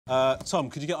Tom,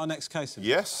 could you get our next case in?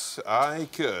 Yes, I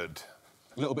could.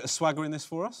 A little bit of swagger in this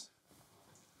for us?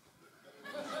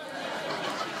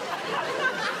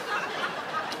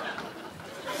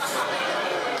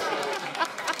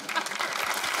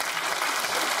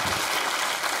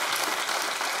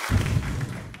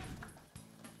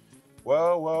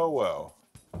 Well, well, well.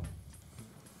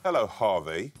 Hello,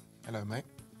 Harvey. Hello, mate.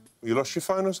 You lost your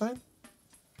phone or something?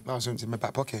 No, it's in my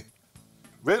back pocket.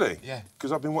 Really? Yeah.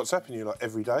 Because I've been WhatsApping you, like,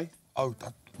 every day. Oh,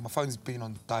 my phone's been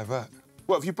on divert.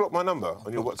 What, have you blocked my number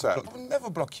on your WhatsApp? I would never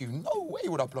block you. No way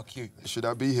would I block you. Should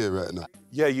I be here right now?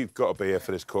 Yeah, you've got to be here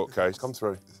for this court case. Come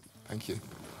through. Thank you.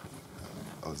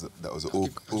 That was all.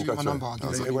 I'll give you my number.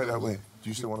 Wait. Do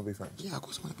you still want to be friends? Yeah, of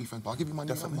course I want to be friends, but I'll give you my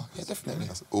new number. Yeah, definitely.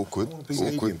 That's awkward.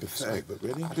 Awkward. Pathetic, but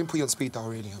really? I didn't put you on speed dial,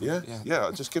 really. Yeah?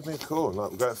 Yeah, just give me a call and, like,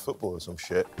 we'll go to football or some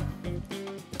shit.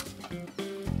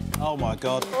 Oh, my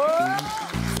God.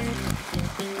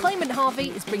 Claimant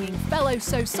Harvey is bringing fellow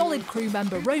So Solid crew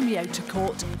member Romeo to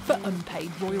court for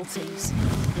unpaid royalties.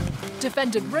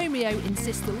 Defendant Romeo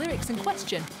insists the lyrics in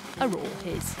question are all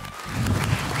his.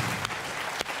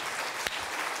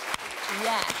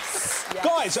 Yes.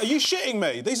 Guys, are you shitting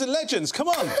me? These are legends, come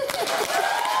on!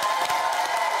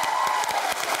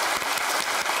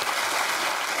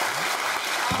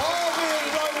 Harvey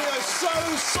and Romeo, So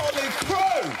Solid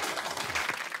crew!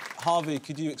 Harvey,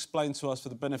 could you explain to us, for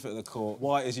the benefit of the court,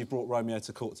 why it is you brought Romeo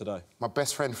to court today? My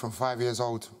best friend from 5 years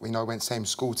old, we went same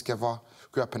school together,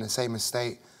 grew up in the same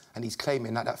estate, and he's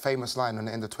claiming that famous line on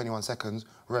the end of 21 Seconds,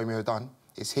 Romeo done,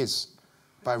 is his.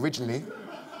 But originally,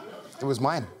 it was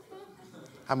mine.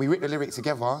 And we wrote the lyric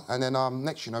together, and then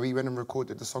next, he went and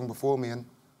recorded the song before me, and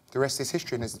the rest is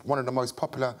history, and it's one of the most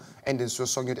popular endings to a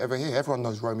song you'd ever hear. Everyone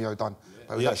knows Romeo done,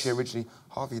 but it was actually originally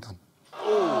Harvey done.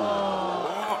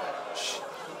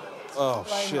 Oh,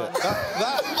 shit.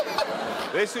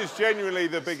 This is genuinely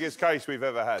the biggest case we've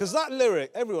ever had. Because that lyric,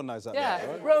 everyone knows that Yeah,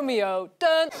 lyric, right? Romeo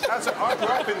done. I grew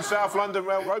up in South London.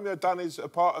 Romeo done is a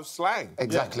part of slang.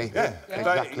 Exactly. Yeah.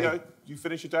 Exactly. You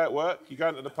finish your day at work, you go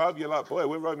into the pub, you're like, boy,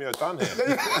 we're Romeo done here. Do you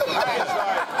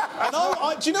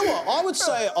know what? I would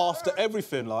say it after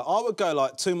everything. Like, I would go,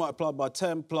 like, 2 multiplied by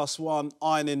 10 plus 1,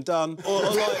 ironing done. Or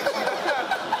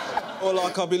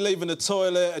like I'd be leaving the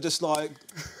toilet and just like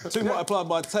 2 multiplied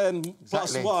by 10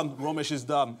 plus 1, Romesh is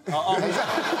done.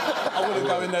 I wouldn't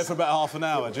go in there for about half an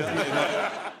hour, do you know what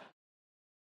I mean?